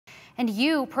And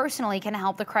you personally can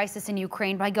help the crisis in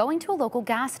Ukraine by going to a local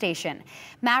gas station.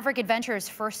 Maverik Adventure's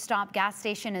First Stop gas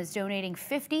station is donating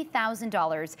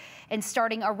 $50,000 and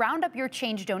starting a Round Up Your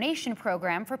Change donation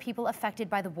program for people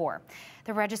affected by the war.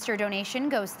 The registered donation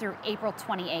goes through April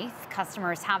 28th.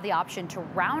 Customers have the option to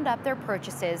round up their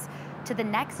purchases to the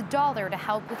next dollar to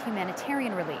help with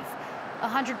humanitarian relief.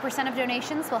 100% of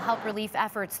donations will help relief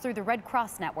efforts through the Red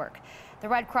Cross network. The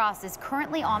Red Cross is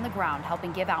currently on the ground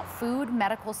helping give out food,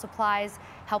 medical supplies,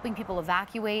 helping people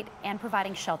evacuate, and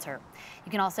providing shelter.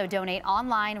 You can also donate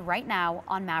online right now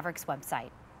on Maverik's website.